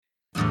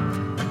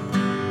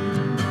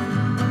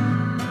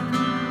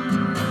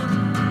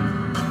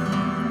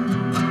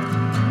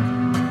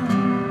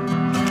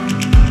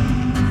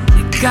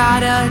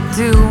gotta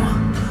do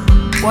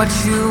what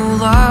you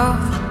love.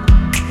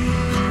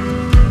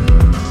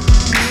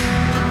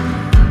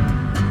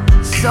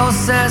 So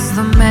says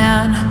the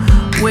man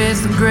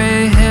with the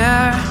gray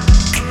hair.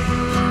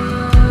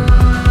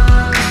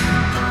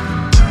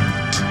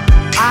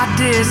 I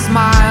did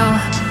smile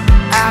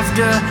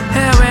after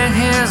hearing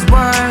his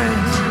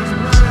words.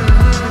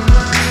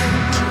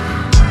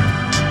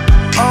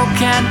 Oh,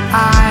 can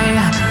I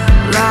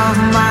love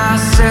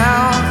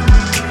myself?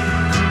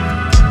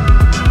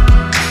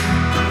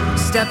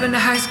 Step into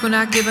high school,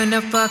 not giving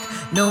a fuck.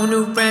 No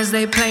new friends,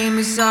 they playing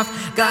me soft.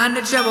 Got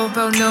into trouble,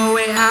 felt no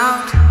way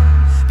out,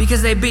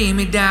 because they beat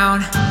me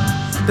down.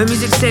 But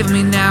music's saving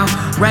me now.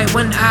 Right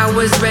when I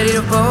was ready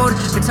to fold,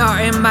 guitar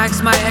and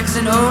mics, my X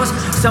and O's,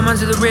 summon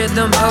to the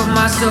rhythm of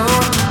my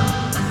soul.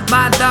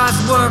 My thoughts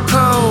were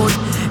cold,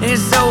 and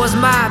so was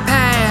my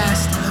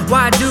past.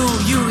 Why do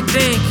you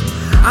think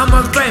I'm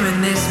reframing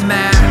this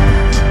map?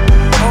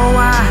 Oh,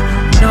 I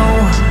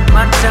know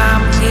my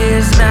time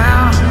is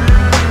now.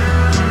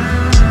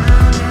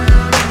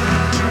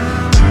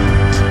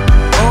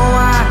 Oh,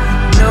 I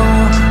know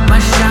my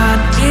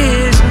shine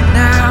is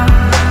now.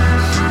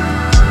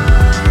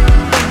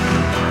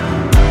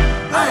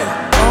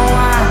 Oh,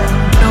 I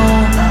know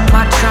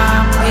my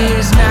time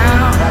is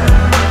now.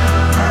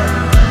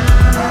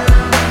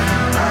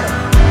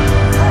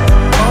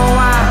 Oh,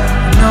 I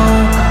know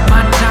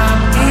my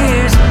time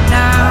is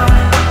now.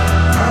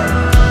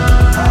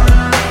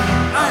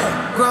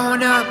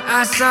 Growing up,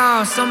 I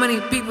saw so many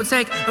people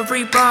take a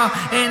free fall,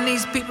 and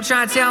these people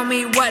try to tell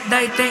me what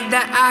they think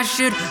that I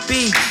should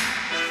be.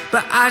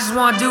 But I just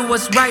wanna do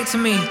what's right to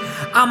me.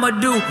 I'ma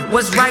do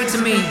what's right to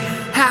me.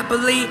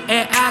 Happily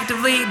and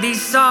actively,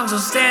 these songs will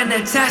stand the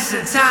test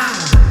of time.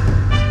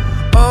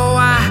 Oh,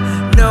 I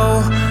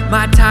know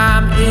my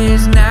time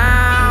is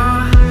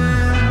now.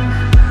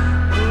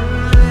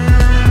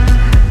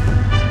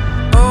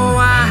 Oh,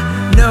 I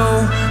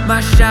know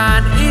my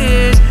shine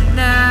is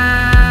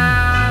now.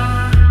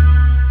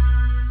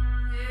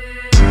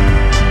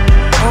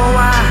 Oh,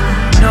 I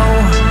know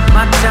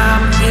my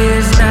time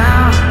is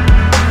now.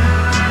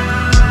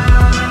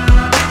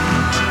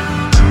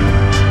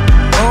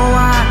 Oh,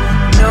 I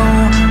know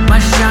my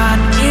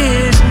shine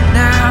is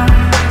now.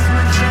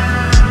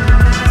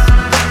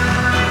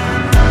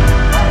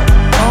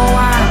 Oh,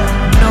 I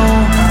know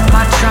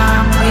my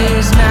time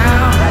is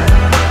now.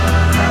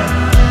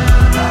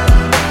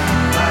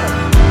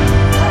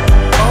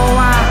 Oh,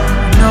 I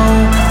know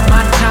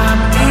my time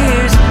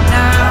is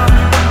now.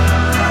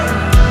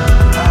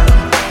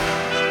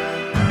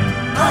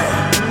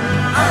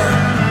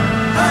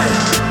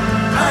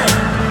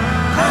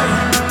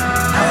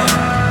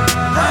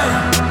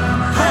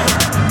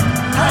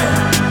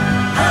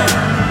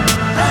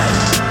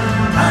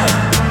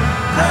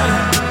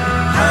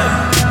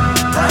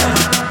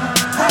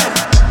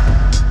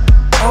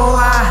 Oh, I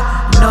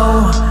know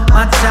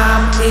my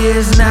time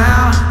is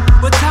now.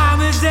 What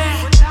time is it?